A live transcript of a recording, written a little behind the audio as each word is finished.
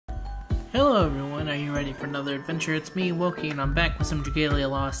Hello everyone, are you ready for another adventure? It's me, Woki, and I'm back with some Dragalia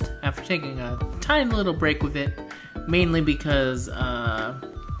Lost after taking a tiny little break with it, mainly because I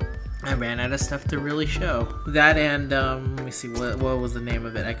ran out of stuff to really show. That and, let me see, what was the name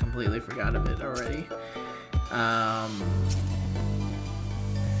of it? I completely forgot of it already.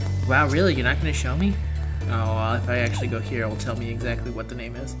 Wow, really? You're not going to show me? Oh, well, if I actually go here, it will tell me exactly what the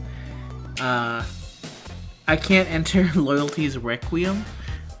name is. I can't enter Loyalty's Requiem.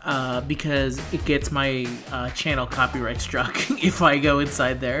 Because it gets my channel copyright struck if I go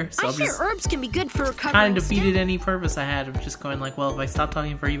inside there. So I hear herbs can be good for recovering. Kind of defeated any purpose I had of just going like, well, if I stop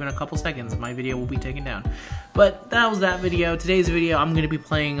talking for even a couple seconds, my video will be taken down. But that was that video. Today's video, I'm going to be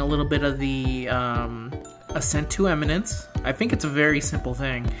playing a little bit of the Ascent to Eminence. I think it's a very simple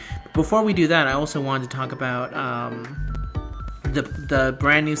thing. But before we do that, I also wanted to talk about the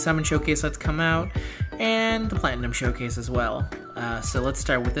brand new Summon Showcase that's come out, and the Platinum Showcase as well. So let's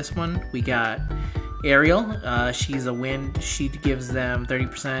start with this one. We got Ariel. She's a wind. She gives them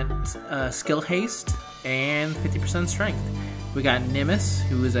 30% skill haste and 50% strength. We got Nimbus,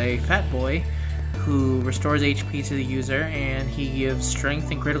 who is a fat boy who restores HP to the user, and he gives strength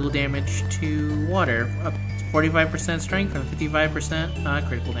and critical damage to water. Up to 45% strength and 55%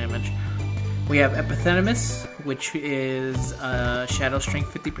 critical damage. We have Epithemius, which is Shadow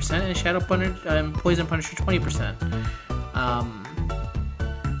Strength 50% and Shadow Poison Punisher 20%.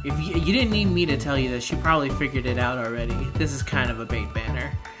 If you didn't need me to tell you this, you probably figured it out already. This is kind of a bait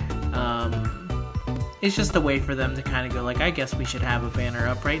banner. It's just a way for them to kind of go like, I guess we should have a banner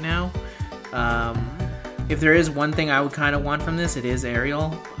up right now. If there is one thing I would kind of want from this, it is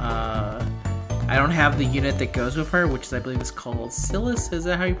Ariel. I don't have the unit that goes with her, which I believe is called Silas. Is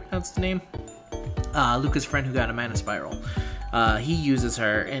that how you pronounce the name? Luca's friend who got a Mana Spiral. He uses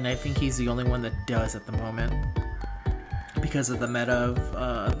her, and I think he's the only one that does at the moment, because of the meta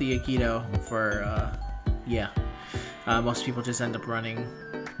of the Aikido for, yeah. Most people just end up running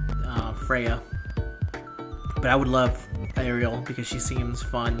Freya. But I would love Ariel, because she seems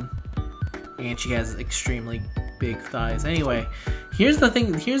fun, and she has extremely big thighs. Anyway, here's the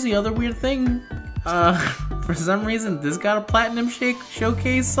thing, here's the other weird thing. For some reason, this got a Platinum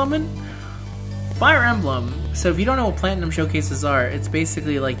Showcase summon. Fire Emblem. So if you don't know what Platinum Showcases are, it's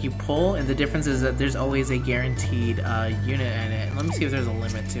basically like you pull, and the difference is that there's always a guaranteed unit in it. Let me see if there's a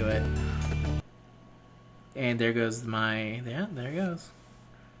limit to it. And there goes my... Yeah, there it goes.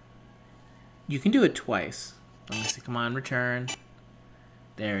 You can do it twice. Let me see. Come on, return.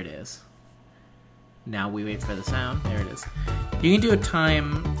 There it is. Now we wait for the sound. There it is. You can do a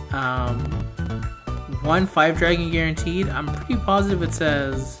time... 1 5-dragon guaranteed. I'm pretty positive it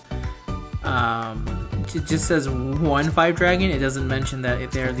says... it just says 1 5-dragon. It doesn't mention that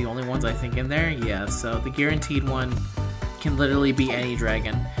if they're the only ones I think in there. Yeah, so the guaranteed one can literally be any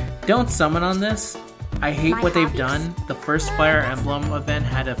dragon. Don't summon on this. I hate what they've done. The first Fire Emblem event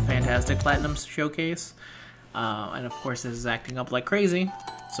had a fantastic Platinum Showcase. And of course this is acting up like crazy.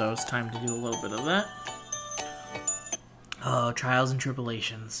 So it's time to do a little bit of that. Oh, trials and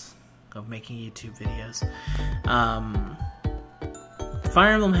tribulations of making YouTube videos.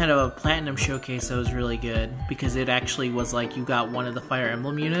 Fire Emblem had a Platinum Showcase that was really good, because it actually was like you got one of the Fire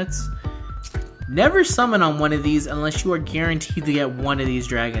Emblem units. Never summon on one of these unless you are guaranteed to get one of these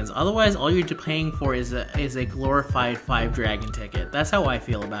dragons. Otherwise, all you're paying for is a glorified 5-dragon ticket. That's how I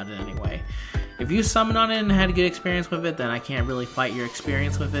feel about it anyway. If you summon on it and had a good experience with it, then I can't really fight your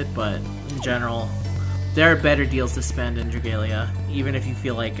experience with it, but in general, there are better deals to spend in Dragalia, even if you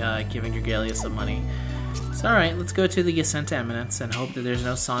feel like giving Dragalia some money. So alright, let's go to the Ascent to Eminence and hope that there's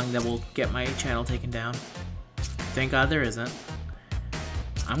no song that will get my channel taken down. Thank God there isn't.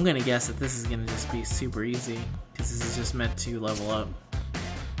 I'm gonna guess that this is gonna just be super easy, because this is just meant to level up.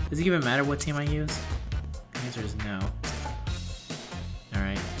 Does it even matter what team I use? The answer is no.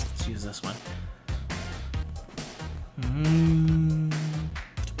 Alright, let's use this one.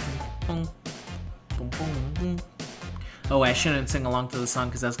 Oh, I shouldn't sing along to the song,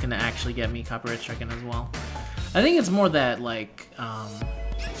 because that's gonna actually get me copyright stricken as well. I think it's more that, like,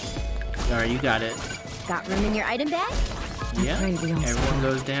 alright, you got it. Got room in your item bag? Yeah, everyone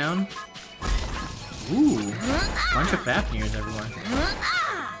goes down. Ooh, bunch of Fafnirs, everyone.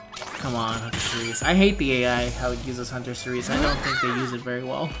 Come on, Hunter Cerise. I hate the AI, how it uses Hunter Cerise. I don't think they use it very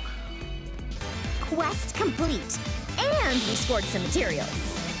well. Quest complete. And we scored some materials.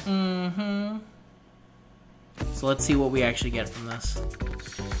 Mm-hmm. So let's see what we actually get from this.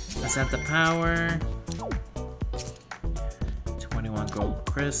 Ascent the Power. 21 gold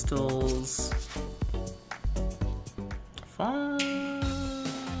crystals. Fun.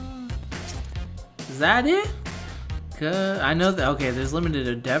 Is that it? I know that, okay, there's limited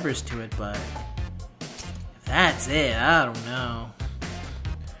endeavors to it, but if that's it, I don't know.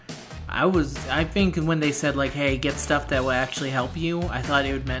 I think when they said, like, hey, get stuff that will actually help you, I thought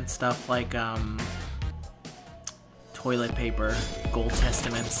it would meant stuff like, toilet paper, gold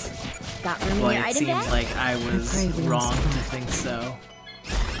testaments. Got room in But your it item seems bag? like I was wrong to think so.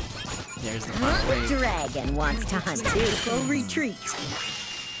 There's the front wave. Dragon wants to hunt too. Go retreat.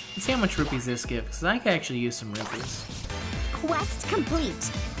 Let's see how much rupees this gives, because I could actually use some rupees. Quest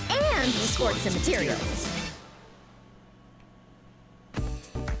complete. And we scored some materials.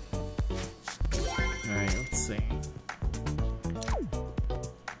 Alright, let's see.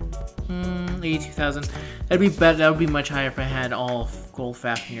 82,000. That'd be better. That would be much higher if I had all gold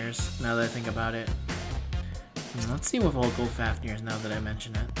Fafnirs, now that I think about it. Let's see with all gold Fafnirs now that I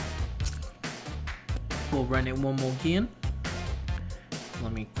mention it. We'll run it one more again.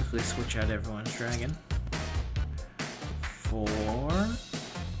 Let me quickly switch out everyone's dragon. 4.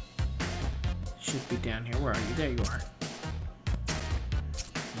 Should be down here. Where are you? There you are.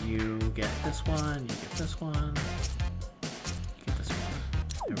 You get this one, you get this one, you get this one.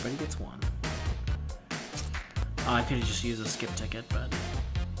 Everybody gets one. Oh, I could have just used a skip ticket, but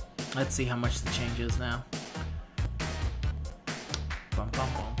let's see how much the change is now. Bum bum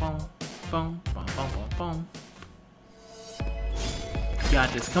bum bum bum bum bum bum bum. Got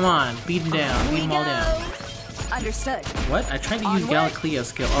this. Come on, beat him down. Beat them all down. Understood. What? I tried to use Galacleo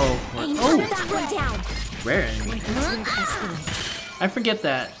skill. Oh, what? Oh! That one down. Rare enemy. I forget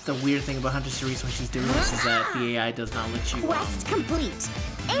that the weird thing about Hunter Cerise when she's doing this is that the AI does not let you Quest complete.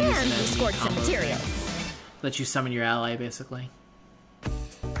 And we scored some materials. let you summon your ally, basically.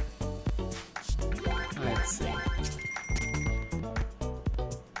 Let's see.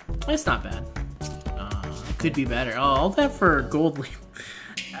 It's not bad. It could be better. Oh, all that for gold leaf.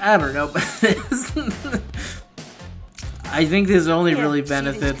 I don't know, but I think this only really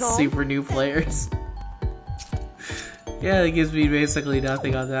benefits super new players. Yeah, it gives me basically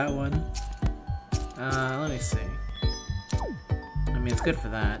nothing on that one. Let me see. I mean, it's good for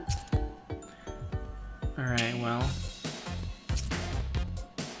that. Alright, well.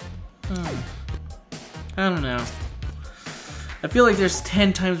 I don't know. I feel like there's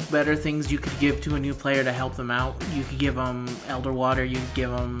 10 times better things you could give to a new player to help them out. You could give them Elder Water, you could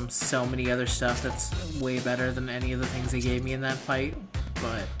give them so many other stuff that's way better than any of the things they gave me in that fight,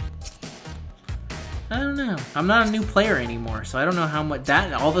 but I don't know. I'm not a new player anymore, so I don't know how much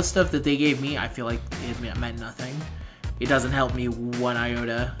all the stuff that they gave me, I feel like it meant nothing. It doesn't help me one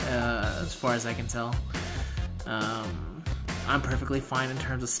iota, as far as I can tell. I'm perfectly fine in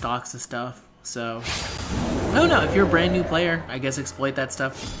terms of stocks and stuff, so no, if you're a brand new player, I guess exploit that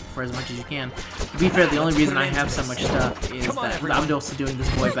stuff for as much as you can. To be fair, the only reason I have so much stuff is that I'm also doing this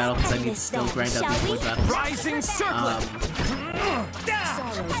void battle because I need to still grind out these void battles.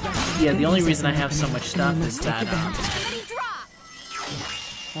 Yeah, the only reason I have so much stuff is that,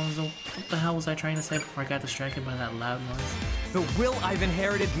 what the hell was I trying to say before I got distracted by that loud noise? The will I've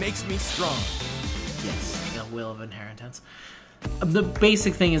inherited makes me strong. Yes, the will of inheritance. The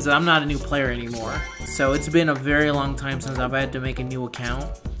basic thing is that I'm not a new player anymore, so it's been a very long time since I've had to make a new account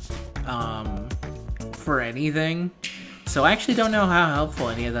for anything. So I actually don't know how helpful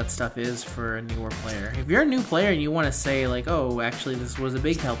any of that stuff is for a newer player. If you're a new player and you want to say like, oh, actually this was a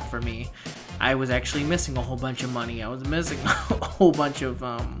big help for me, I was actually missing a whole bunch of money, I was missing a whole bunch of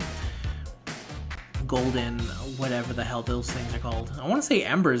golden, whatever the hell those things are called. I want to say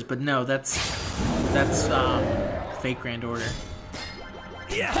embers, but no, that's fake Grand Order.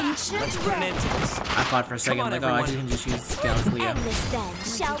 Yeah, let's put an end to this. I thought for a second, like, oh, I can just use Galacleo.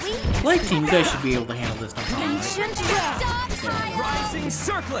 Shall we? Light team, you guys should be able to handle this, no problem, right? Rising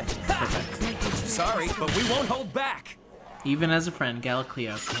circlet. Perfect. Sorry, but we won't hold back. Even as a friend,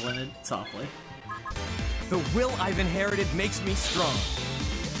 Galacleo, killing it softly. The will I've inherited makes me strong.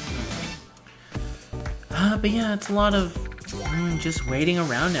 But yeah, it's a lot of just waiting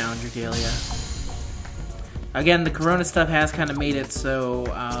around now in Dragalia. Again, the Corona stuff has kind of made it so,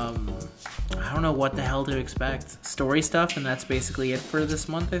 I don't know what the hell to expect. Story stuff, and that's basically it for this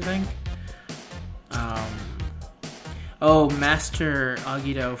month, I think. Oh, Master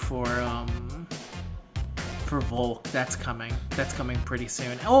Agido for Volk, that's coming. That's coming pretty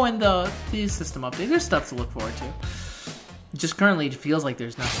soon. Oh, and the system update. There's stuff to look forward to. Just currently, it feels like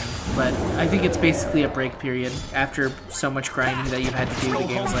there's nothing, but I think it's basically a break period after so much grinding that you've had to do. The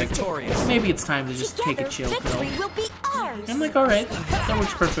game's like, maybe it's time to just take a chill pill. I'm like, alright, that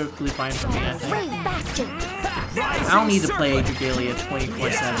works perfectly fine for me, I think. I don't need to play Dragalia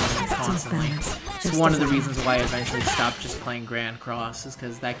 24/7 constantly. It's one of the reasons why I eventually stopped just playing Grand Cross, is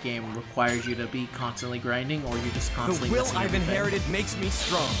because that game requires you to be constantly grinding, or you're just constantly The will missing I've everything. inherited makes me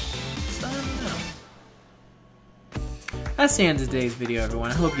strong. So, I don't know. That's the end of today's video, everyone.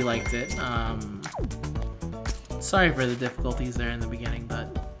 I hope you liked it. Sorry for the difficulties there in the beginning, but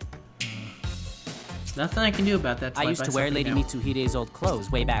nothing I can do about that. I used to wear Lady Mitsuhide's old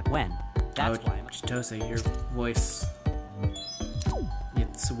clothes way back when. That's why I'm... Chitose, your voice,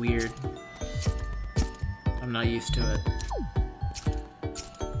 it's weird. I'm not used to it.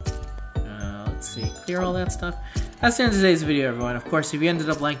 Let's see, clear all that stuff. That's the end of today's video, everyone. Of course, if you ended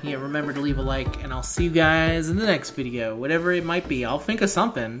up liking it, remember to leave a like, and I'll see you guys in the next video, whatever it might be. I'll think of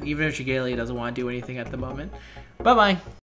something, even if Dragalia doesn't want to do anything at the moment. Bye-bye.